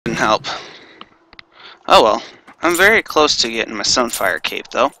help. Oh well. I'm very close to getting my Sunfire Cape,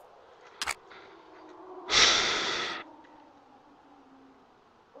 though.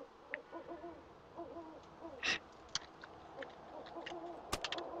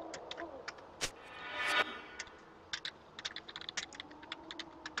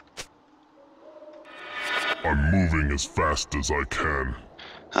 I'm moving as fast as I can.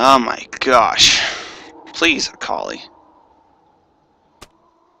 Oh my gosh. Please, Akali.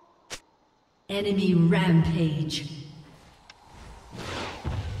 Enemy rampage.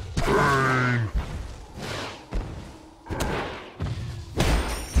 Pain.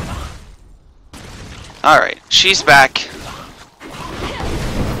 Alright, she's back.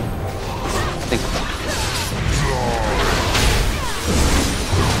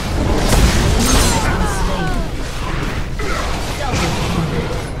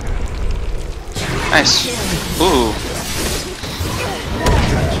 Nice. Ooh.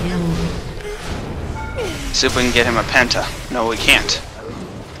 See if we can get him a penta. No, we can't.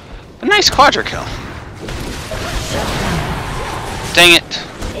 A nice quadra kill. Dang it.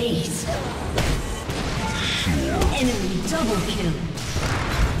 Ace. Enemy double kill.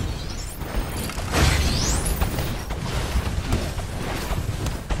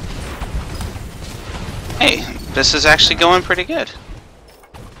 Hey, this is actually going pretty good.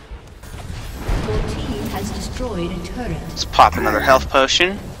 Your team has destroyed a turret. Let's pop another health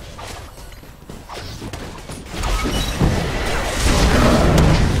potion.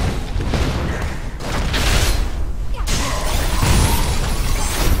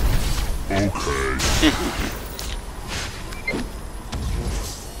 Okay.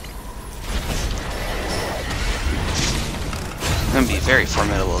 Gonna be very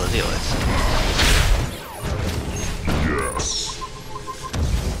formidable to deal with. Yes.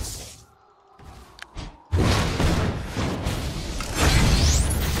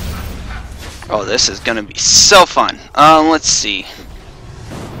 Oh, this is gonna be so fun. Let's see.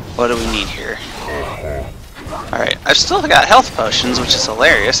 What do we need here? Alright, I've still got health potions, which is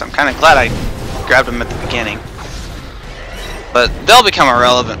hilarious. I'm kind of glad I grabbed them at the beginning. But they'll become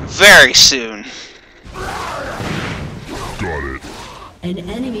irrelevant very soon. Got it. An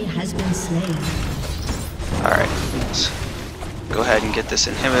enemy has been slain. Alright, let's go ahead and get this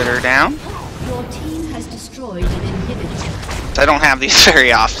inhibitor down. Your team has destroyed an inhibitor. I don't have these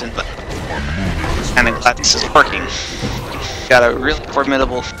very often, but I'm kind of glad this is working. Got a really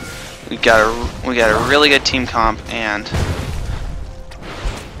formidable. We got a really good team comp, and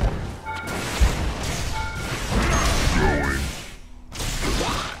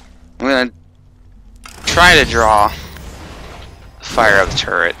I'm gonna try to draw the fire of the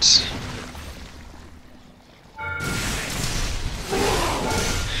turrets.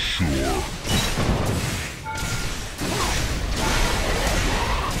 Sure.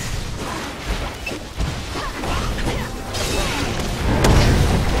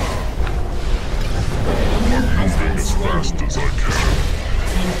 Moving as fast as I can.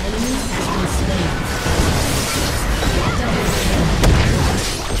 An enemy has been slain. Double kill.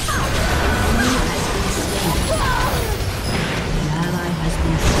 Enemy has been slain. An ally has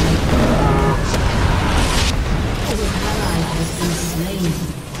been slain. An ally has been slain.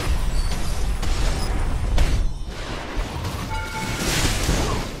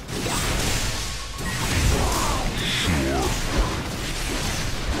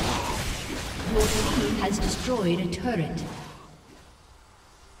 Your team has destroyed a turret.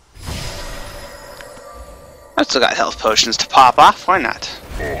 I've still got health potions to pop off. Why not?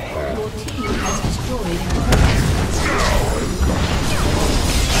 Your team has destroyed a turret.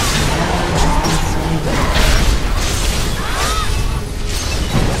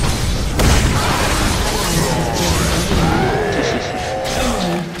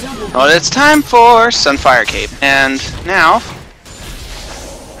 Well, it's time for Sunfire Cape, and now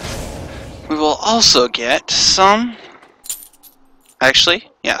we will also get some. Actually,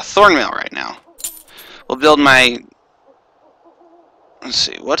 yeah, Thornmail right now. We'll build my. Let's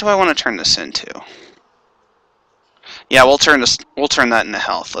see. What do I want to turn this into? Yeah, we'll turn this. We'll turn that into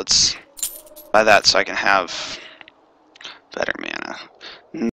health. Let's buy that so I can have better mana.